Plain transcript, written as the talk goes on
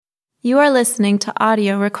You are listening to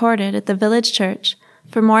audio recorded at the Village Church.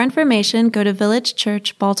 For more information, go to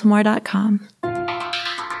villagechurchbaltimore.com. I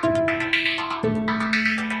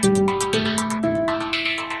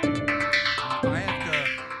have the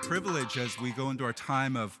privilege as we go into our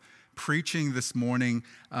time of preaching this morning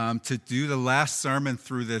to do the last sermon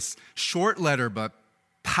through this short letter but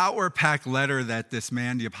power-packed letter that this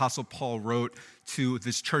man, the Apostle Paul, wrote to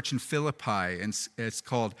this church in Philippi, and it's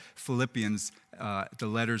called Philippians, the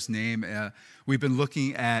letter's name. We've been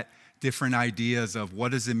looking at different ideas of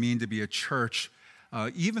what does it mean to be a church,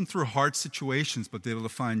 even through hard situations, but be able to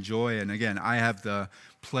find joy. And again, I have the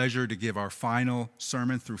pleasure to give our final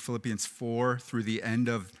sermon through Philippians 4 through the end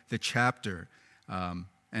of the chapter. And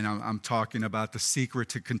I'm talking about the secret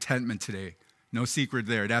to contentment today. No secret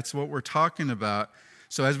there. That's what we're talking about.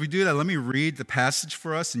 So as we do that, let me read the passage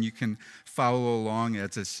for us, and you can follow along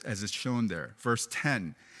as it's shown there. Verse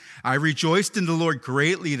 10, I rejoiced in the Lord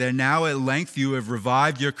greatly that now at length you have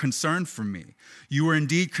revived your concern for me. You were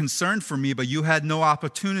indeed concerned for me, but you had no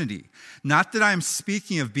opportunity. Not that I am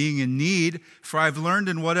speaking of being in need, for I've learned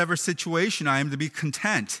in whatever situation I am to be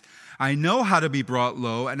content. I know how to be brought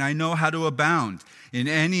low, and I know how to abound. In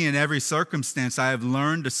any and every circumstance, I have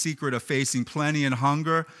learned the secret of facing plenty and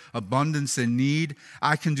hunger, abundance and need.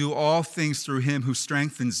 I can do all things through him who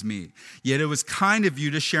strengthens me. Yet it was kind of you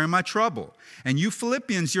to share my trouble. And you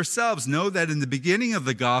Philippians yourselves know that in the beginning of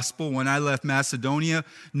the gospel, when I left Macedonia,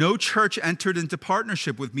 no church entered into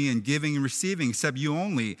partnership with me in giving and receiving except you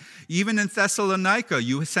only. Even in Thessalonica,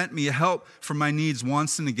 you sent me help for my needs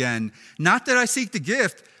once and again. Not that I seek the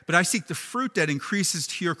gift, but I seek the fruit that increases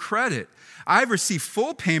to your credit. I've received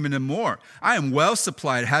full payment and more. I am well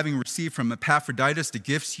supplied, having received from Epaphroditus the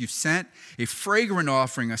gifts you sent, a fragrant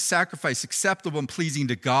offering, a sacrifice acceptable and pleasing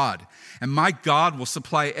to God. And my God will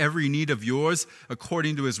supply every need of yours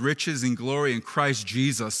according to his riches and glory in Christ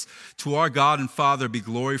Jesus. To our God and Father be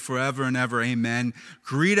glory forever and ever. Amen.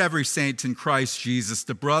 Greet every saint in Christ Jesus.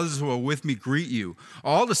 The brothers who are with me greet you.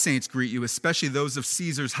 All the saints greet you, especially those of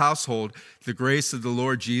Caesar's household. The grace of the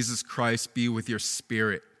Lord Jesus Christ be with your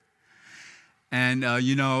spirit. And,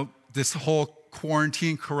 this whole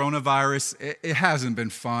quarantine, coronavirus, it hasn't been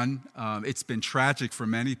fun. It's been tragic for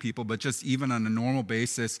many people, but just even on a normal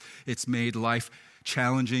basis, it's made life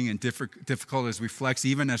challenging and difficult as we flex,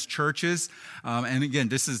 even as churches. And again,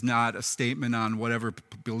 this is not a statement on whatever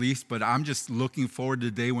beliefs, but I'm just looking forward to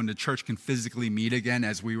the day when the church can physically meet again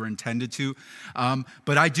as we were intended to.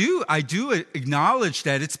 But I do acknowledge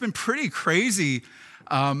that it's been pretty crazy.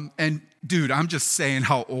 And dude, I'm just saying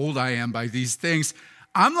how old I am by these things.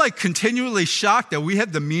 I'm continually shocked that we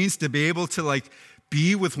have the means to be able to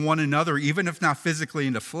be with one another, even if not physically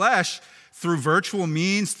in the flesh, through virtual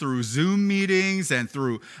means, through Zoom meetings and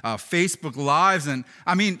through Facebook Lives. And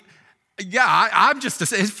I mean, yeah,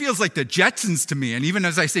 it feels like the Jetsons to me. And even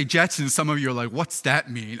as I say Jetsons, some of you are like, what's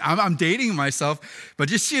that mean? I'm dating myself, but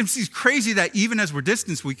just seems crazy that even as we're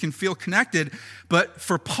distant, we can feel connected. But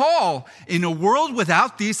for Paul, in a world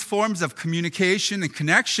without these forms of communication and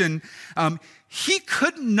connection, he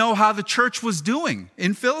couldn't know how the church was doing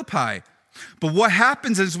in Philippi. But what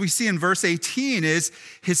happens, as we see in verse 18, is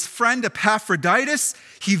his friend Epaphroditus,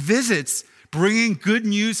 he visits, bringing good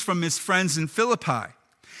news from his friends in Philippi.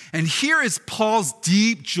 And here is Paul's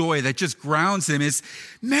deep joy that just grounds him is,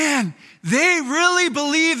 man, they really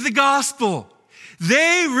believe the gospel.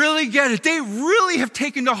 They really get it. They really have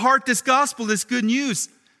taken to heart this gospel, this good news.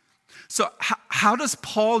 So how does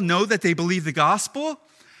Paul know that they believe the gospel?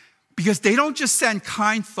 Because they don't just send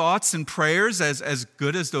kind thoughts and prayers as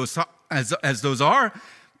good as those are,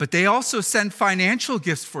 but they also send financial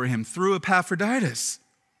gifts for him through Epaphroditus.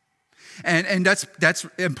 And that's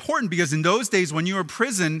important because in those days when you were in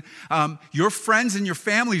prison, your friends and your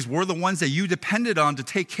families were the ones that you depended on to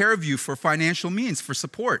take care of you for financial means, for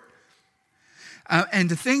support. And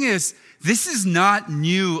the thing is, this is not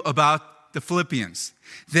new about the Philippians.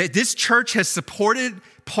 This church has supported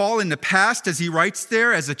Paul in the past, as he writes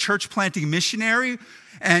there, as a church planting missionary.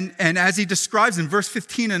 And as he describes in verse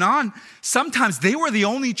 15 and on, sometimes they were the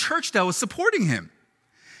only church that was supporting him.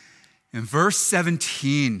 In verse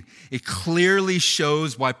 17, it clearly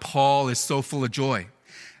shows why Paul is so full of joy.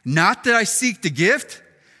 Not that I seek the gift,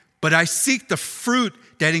 but I seek the fruit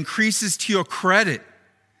that increases to your credit.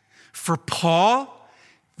 For Paul,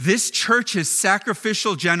 this church's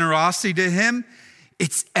sacrificial generosity to him,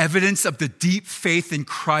 it's evidence of the deep faith in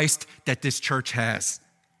Christ that this church has.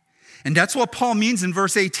 And that's what Paul means in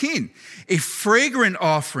verse 18. A fragrant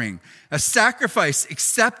offering, a sacrifice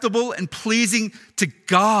acceptable and pleasing to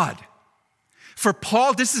God. For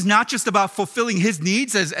Paul, this is not just about fulfilling his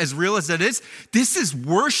needs, as real as it is. This is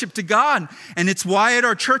worship to God. And it's why at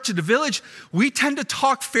our church at the Village, we tend to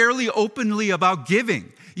talk fairly openly about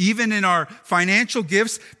giving, even in our financial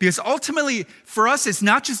gifts, because ultimately for us, it's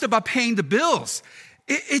not just about paying the bills.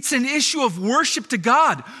 It's an issue of worship to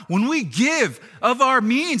God. When we give of our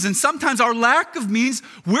means, and sometimes our lack of means,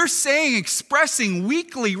 we're saying, expressing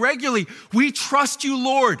weekly, regularly, we trust you,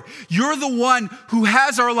 Lord. You're the one who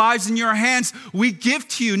has our lives in your hands. We give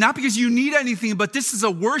to you, not because you need anything, but this is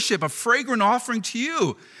a worship, a fragrant offering to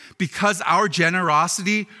you, because our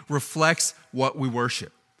generosity reflects what we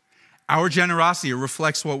worship. Our generosity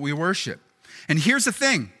reflects what we worship. And here's the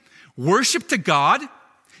thing, worship to God,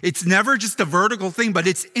 it's never just a vertical thing, but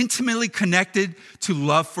it's intimately connected to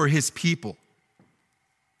love for his people.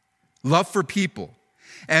 Love for people.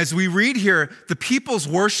 As we read here, the people's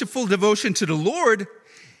worshipful devotion to the Lord,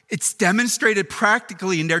 it's demonstrated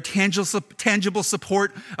practically in their tangible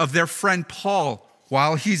support of their friend Paul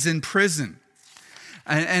while he's in prison.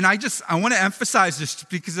 And I want to emphasize this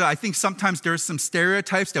because I think sometimes there's some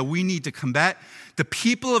stereotypes that we need to combat. The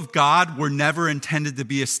people of God were never intended to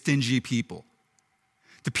be a stingy people.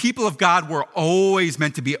 The people of God were always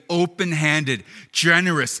meant to be open-handed,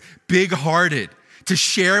 generous, big-hearted, to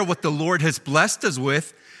share what the Lord has blessed us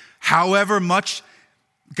with, however much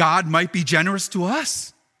God might be generous to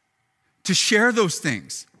us, to share those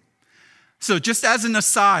things. So just as an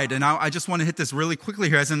aside, and I just want to hit this really quickly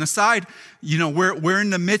here, as an aside, we're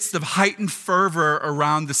in the midst of heightened fervor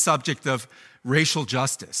around the subject of racial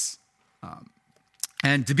justice.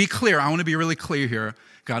 And to be clear, I want to be really clear here,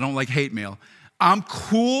 because I don't like hate mail. I'm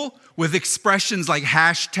cool with expressions like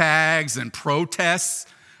hashtags and protests.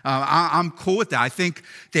 I'm cool with that. I think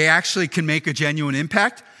they actually can make a genuine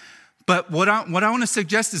impact. But what I want to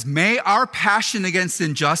suggest is, may our passion against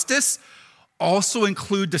injustice also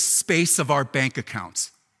include the space of our bank accounts.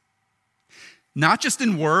 Not just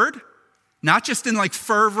in word, not just in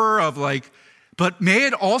fervor but may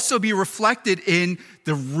it also be reflected in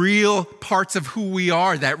the real parts of who we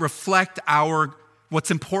are that reflect what's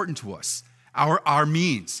important to us. Our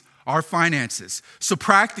means, our finances. So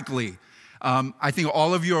practically, I think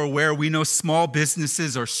all of you are aware, we know small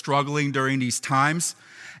businesses are struggling during these times.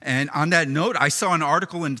 And on that note, I saw an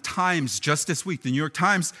article in the Times just this week, the New York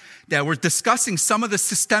Times, that were discussing some of the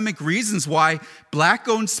systemic reasons why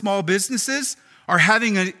Black-owned small businesses are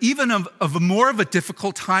having more of a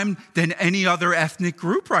difficult time than any other ethnic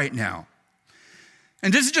group right now.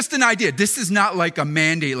 And this is just an idea. This is not like a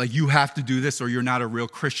mandate, like you have to do this or you're not a real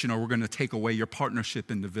Christian or we're going to take away your partnership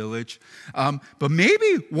in the Village. But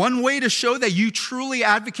maybe one way to show that you truly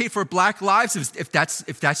advocate for Black lives, if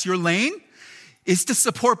that's your lane, is to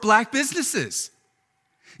support Black businesses.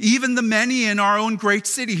 Even the many in our own great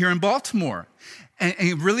city here in Baltimore.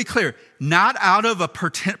 And really clear, not out of a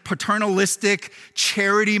paternalistic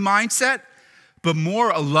charity mindset, but more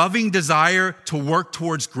a loving desire to work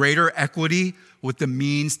towards greater equity with the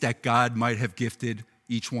means that God might have gifted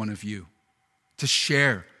each one of you. To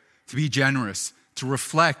share, to be generous, to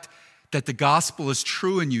reflect that the gospel is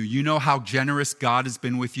true in you. You know how generous God has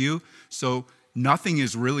been with you, so nothing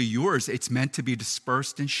is really yours. It's meant to be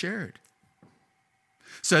dispersed and shared.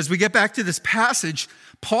 So as we get back to this passage,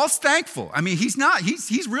 Paul's thankful. I mean, he's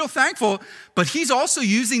real thankful, but he's also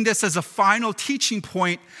using this as a final teaching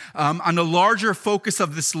point on the larger focus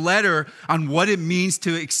of this letter on what it means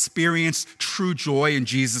to experience true joy in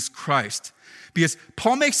Jesus Christ. Because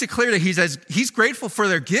Paul makes it clear that he's grateful for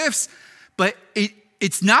their gifts, but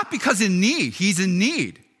it's not because he's in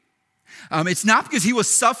need. It's not because he was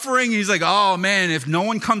suffering and he's like, oh man, if no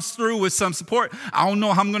one comes through with some support, I don't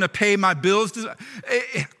know how I'm going to pay my bills.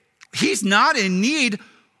 He's not in need.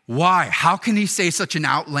 Why? How can he say such an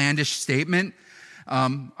outlandish statement?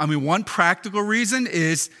 One practical reason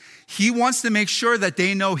is he wants to make sure that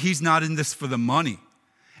they know he's not in this for the money.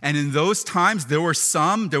 And in those times, there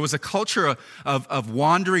was a culture of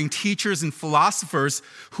wandering teachers and philosophers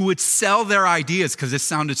who would sell their ideas because it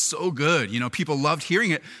sounded so good. People loved hearing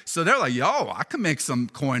it. So they're like, yo, I can make some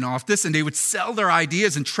coin off this. And they would sell their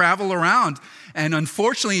ideas and travel around. And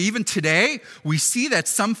unfortunately, even today, we see that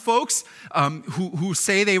some folks who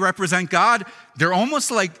say they represent God, they're almost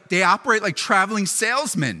like they operate like traveling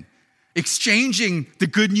salesmen, exchanging the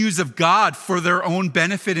good news of God for their own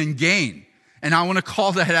benefit and gain. And I want to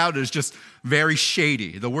call that out as just very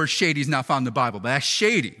shady. The word shady is not found in the Bible, but that's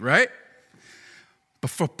shady, right?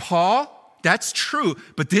 But for Paul, that's true.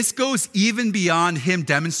 But this goes even beyond him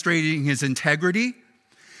demonstrating his integrity.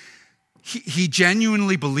 He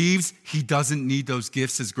genuinely believes he doesn't need those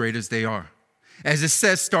gifts as great as they are. As it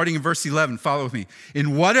says, starting in verse 11, follow with me.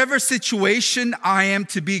 In whatever situation I am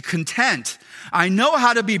to be content, I know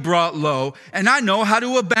how to be brought low, and I know how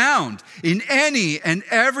to abound. In any and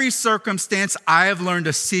every circumstance, I have learned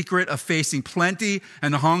a secret of facing plenty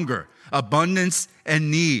and hunger, abundance and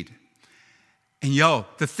need. And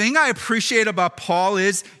the thing I appreciate about Paul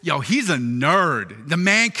is, he's a nerd. The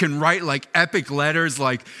man can write like epic letters.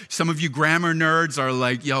 Like some of you grammar nerds are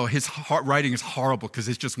like, his writing is horrible because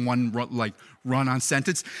it's just one run-on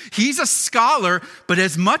sentence. He's a scholar, but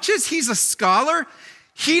as much as he's a scholar,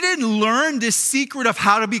 he didn't learn this secret of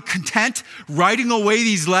how to be content writing away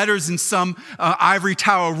these letters in some ivory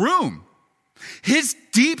tower room. His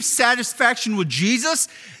deep satisfaction with Jesus,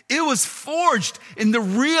 it was forged in the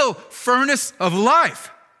real furnace of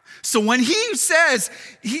life. So when he says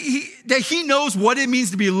that he knows what it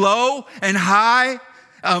means to be low and high,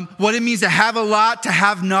 what it means to have a lot, to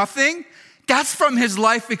have nothing, that's from his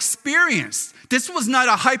life experience. This was not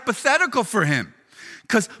a hypothetical for him,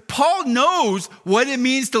 because Paul knows what it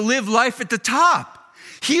means to live life at the top.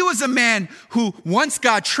 He was a man who, once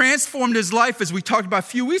God transformed his life, as we talked about a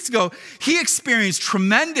few weeks ago, he experienced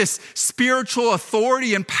tremendous spiritual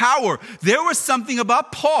authority and power. There was something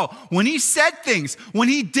about Paul. When he said things, when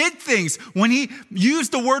he did things, when he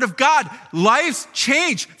used the word of God, lives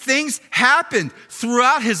changed. Things happened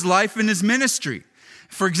throughout his life and his ministry.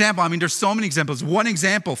 For example, there's so many examples. One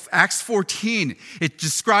example, Acts 14, it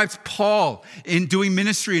describes Paul in doing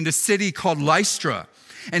ministry in a city called Lystra.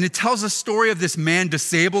 And it tells a story of this man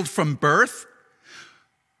disabled from birth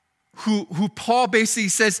who Paul basically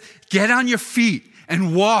says, get on your feet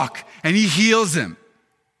and walk, and he heals him.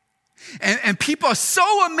 And people are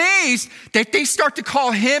so amazed that they start to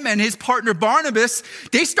call him and his partner Barnabas,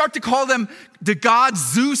 they start to call them the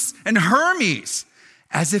gods Zeus and Hermes,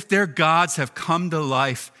 as if their gods have come to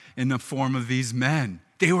life in the form of these men.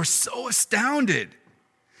 They were so astounded.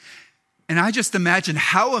 And I just imagine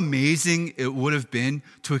how amazing it would have been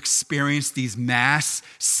to experience these mass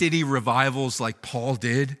city revivals like Paul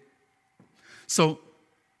did. So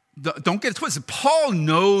don't get it twisted. Paul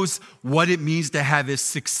knows what it means to have his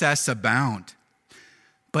success abound.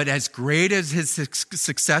 But as great as his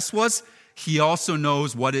success was, he also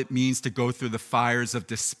knows what it means to go through the fires of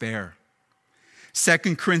despair.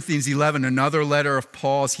 2 Corinthians 11, another letter of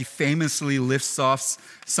Paul's, he famously lists off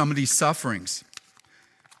some of these sufferings.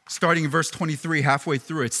 Starting in verse 23, halfway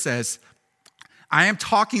through, it says, I am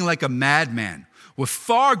talking like a madman, with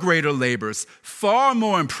far greater labors, far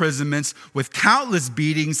more imprisonments, with countless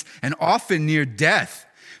beatings, and often near death.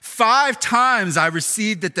 5 times I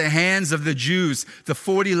received at the hands of the Jews the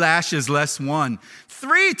 40 lashes less one.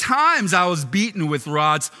 3 times I was beaten with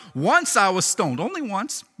rods. Once I was stoned, only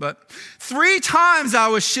once, but 3 times I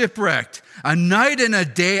was shipwrecked. A night and a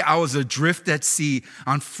day I was adrift at sea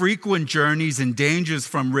on frequent journeys and dangers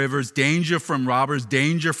from rivers, danger from robbers,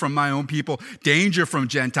 danger from my own people, danger from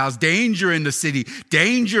Gentiles, danger in the city,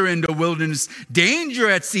 danger in the wilderness, danger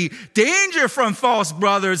at sea, danger from false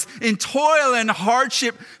brothers, in toil and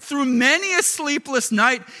hardship, through many a sleepless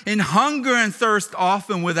night, in hunger and thirst,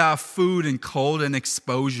 often without food and cold and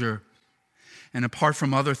exposure. And apart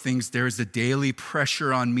from other things, there is a daily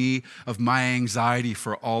pressure on me of my anxiety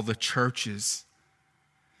for all the churches.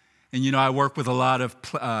 And I work with a lot of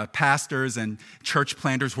pastors and church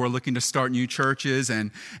planters who are looking to start new churches.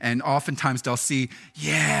 And oftentimes they'll see,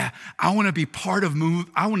 I want to be part of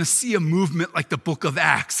I want to see a movement like the book of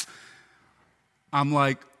Acts. I'm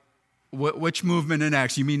like, which movement in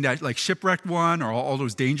Acts? You mean that like shipwrecked one, or all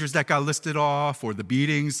those dangers that got listed off, or the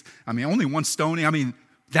beatings? Only one stoning.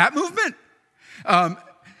 That movement?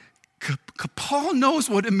 Paul knows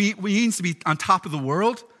what it means to be on top of the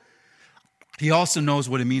world. He also knows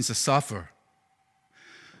what it means to suffer.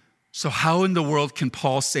 So how in the world can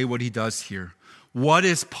Paul say what he does here? What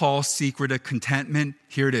is Paul's secret of contentment?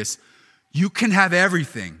 Here it is. You can have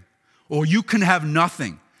everything, or you can have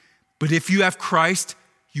nothing. But if you have Christ,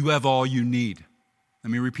 you have all you need. Let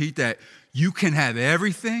me repeat that. You can have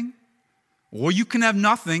everything, or you can have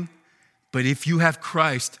nothing. But if you have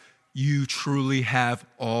Christ, you truly have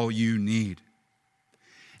all you need.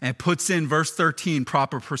 And it puts in verse 13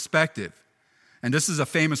 proper perspective. And this is a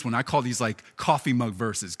famous one. I call these like coffee mug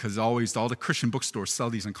verses, because always all the Christian bookstores sell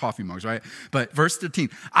these in coffee mugs, right? But verse 13,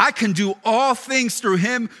 I can do all things through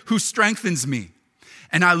him who strengthens me.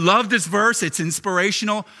 And I love this verse. It's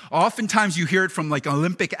inspirational. Oftentimes you hear it from like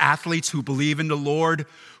Olympic athletes who believe in the Lord,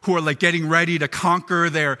 who are like getting ready to conquer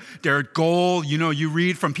their goal. You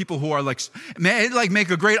read from people who are like make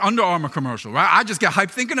a great Under Armour commercial, right? I just get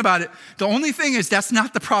hyped thinking about it. The only thing is that's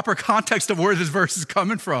not the proper context of where this verse is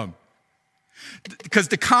coming from. Because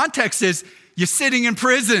the context is you're sitting in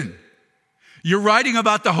prison. You're writing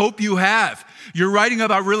about the hope you have. You're writing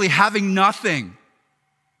about really having nothing.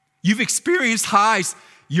 You've experienced highs.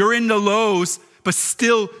 You're in the lows, but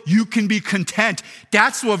still you can be content.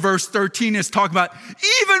 That's what verse 13 is talking about.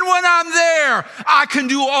 Even when I'm there, I can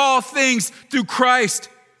do all things through Christ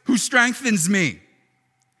who strengthens me.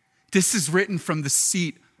 This is written from the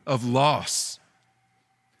seat of loss.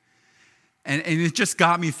 And it just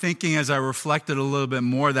got me thinking as I reflected a little bit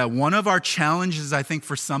more that one of our challenges, I think,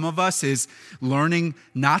 for some of us is learning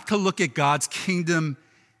not to look at God's kingdom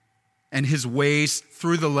and his ways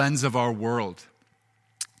through the lens of our world.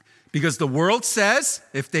 Because the world says,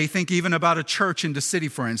 if they think even about a church in the city,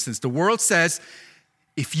 for instance, the world says,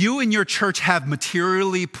 if you and your church have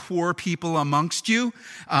materially poor people amongst you,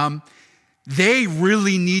 they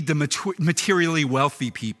really need the materially wealthy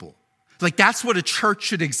people. Like that's what a church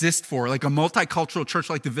should exist for, like a multicultural church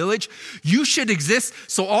like the Village. You should exist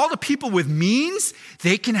so all the people with means,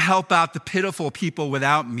 they can help out the pitiful people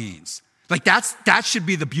without means. Like that should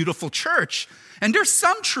be the beautiful church. And there's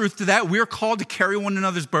some truth to that. We're called to carry one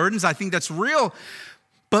another's burdens. I think that's real.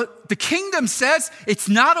 But the kingdom says it's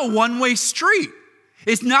not a one-way street.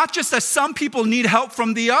 It's not just that some people need help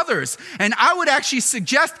from the others. And I would actually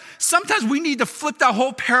suggest sometimes we need to flip that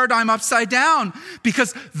whole paradigm upside down,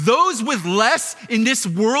 because those with less in this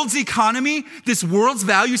world's economy, this world's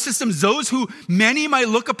value systems, those who many might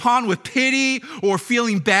look upon with pity or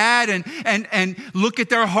feeling bad and look at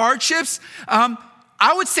their hardships,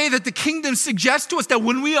 I would say that the kingdom suggests to us that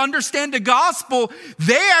when we understand the gospel,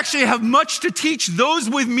 they actually have much to teach those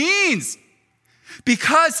with means,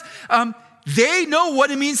 because they know what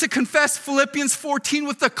it means to confess Philippians 14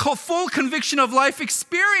 with the full conviction of life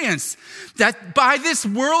experience. That by this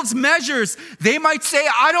world's measures, they might say,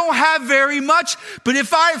 I don't have very much, but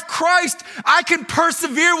if I have Christ, I can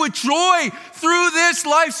persevere with joy through this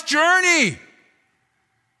life's journey.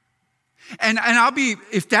 And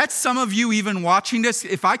if that's some of you even watching this,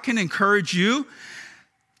 if I can encourage you,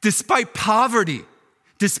 despite poverty,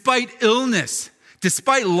 despite illness,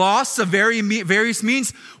 despite loss of various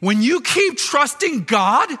means, when you keep trusting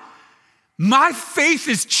God, my faith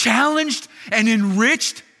is challenged and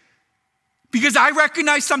enriched because I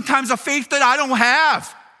recognize sometimes a faith that I don't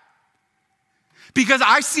have. Because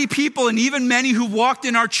I see people, and even many who walked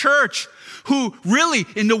in our church, who really,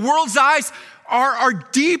 in the world's eyes, are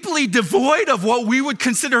deeply devoid of what we would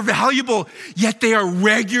consider valuable, yet they are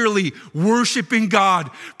regularly worshiping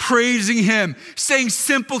God, praising him, saying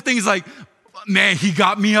simple things like, man, he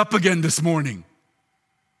got me up again this morning.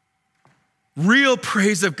 Real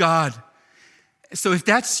praise of God. So if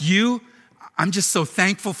that's you, I'm just so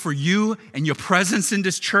thankful for you and your presence in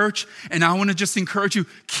this church. And I want to just encourage you,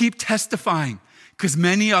 keep testifying, because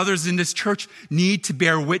many others in this church need to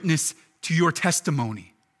bear witness to your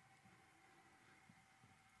testimony.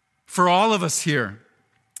 For all of us here,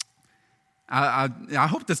 I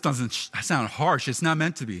hope this doesn't sound harsh. It's not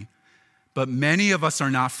meant to be. But many of us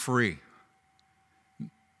are not free.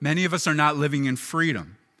 Many of us are not living in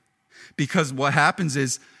freedom, because what happens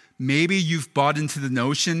is maybe you've bought into the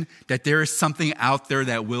notion that there is something out there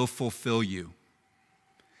that will fulfill you.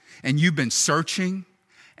 And you've been searching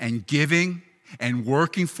and giving and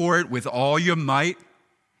working for it with all your might.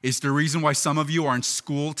 It's the reason why some of you are in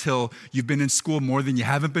school till you've been in school more than you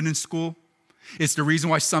haven't been in school. It's the reason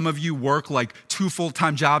why some of you work like 2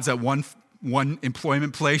 full-time jobs at one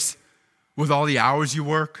employment place with all the hours you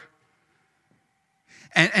work.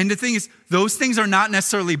 And the thing is, those things are not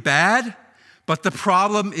necessarily bad, but the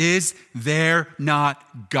problem is they're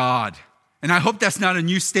not God. And I hope that's not a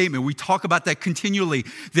new statement. We talk about that continually.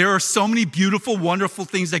 There are so many beautiful, wonderful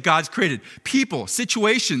things that God's created. People,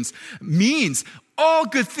 situations, means, all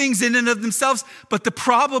good things in and of themselves. But the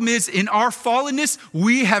problem is, in our fallenness,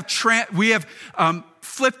 we have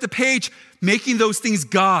flipped the page, making those things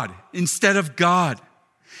God instead of God.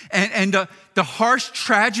 And the harsh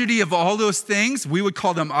tragedy of all those things, we would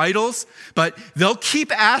call them idols, but they'll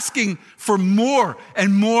keep asking for more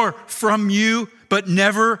and more from you, but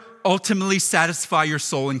never ultimately satisfy your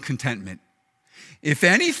soul in contentment. If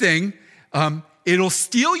anything, it'll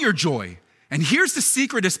steal your joy. And here's the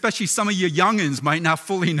secret, especially some of you youngins might not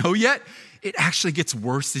fully know yet. It actually gets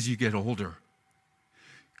worse as you get older.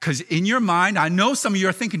 Because in your mind, I know some of you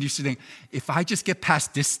are thinking, if I just get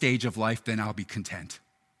past this stage of life, then I'll be content.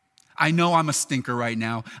 I know I'm a stinker right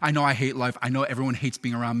now. I know I hate life. I know everyone hates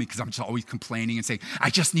being around me because I'm just always complaining and saying, I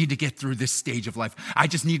just need to get through this stage of life. I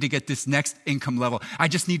just need to get this next income level. I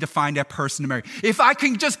just need to find that person to marry. If I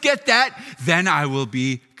can just get that, then I will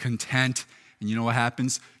be content. And you know what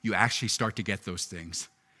happens? You actually start to get those things.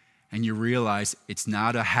 And you realize it's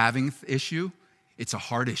not a having issue, it's a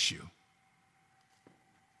heart issue.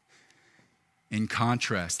 In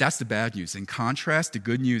contrast, that's the bad news. In contrast, the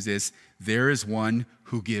good news is there is one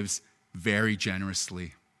who gives very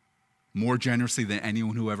generously, more generously than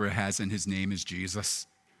anyone who ever has, and his name is Jesus.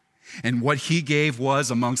 And what he gave was,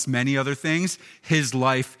 amongst many other things, his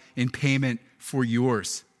life in payment for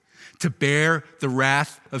yours, to bear the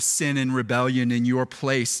wrath of sin and rebellion in your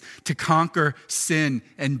place, to conquer sin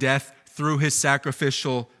and death through his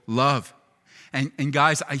sacrificial love. And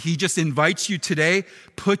guys, he just invites you today,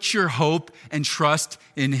 put your hope and trust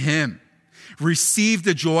in him. Receive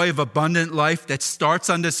the joy of abundant life that starts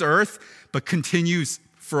on this earth, but continues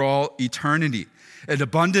for all eternity. An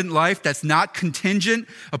abundant life that's not contingent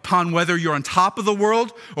upon whether you're on top of the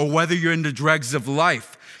world or whether you're in the dregs of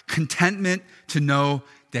life. Contentment to know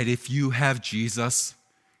that if you have Jesus,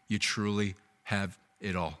 you truly have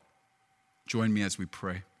it all. Join me as we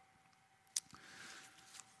pray.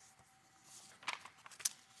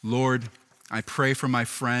 Lord, I pray for my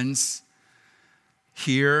friends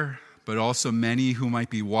here, but also many who might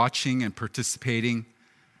be watching and participating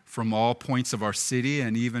from all points of our city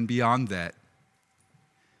and even beyond that.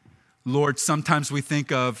 Lord, sometimes we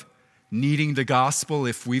think of needing the gospel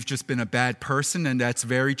if we've just been a bad person, and that's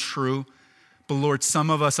very true. But Lord, some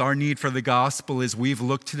of us, our need for the gospel is we've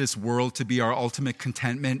looked to this world to be our ultimate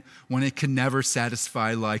contentment when it can never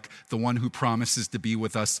satisfy like the one who promises to be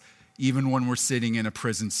with us even when we're sitting in a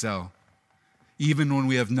prison cell, even when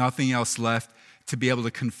we have nothing else left to be able to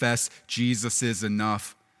confess Jesus is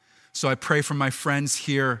enough. So I pray for my friends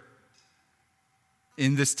here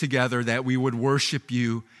in this together that we would worship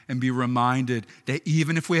you and be reminded that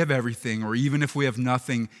even if we have everything or even if we have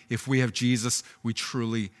nothing, if we have Jesus, we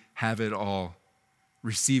truly have it all.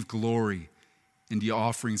 Receive glory in the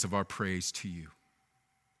offerings of our praise to you.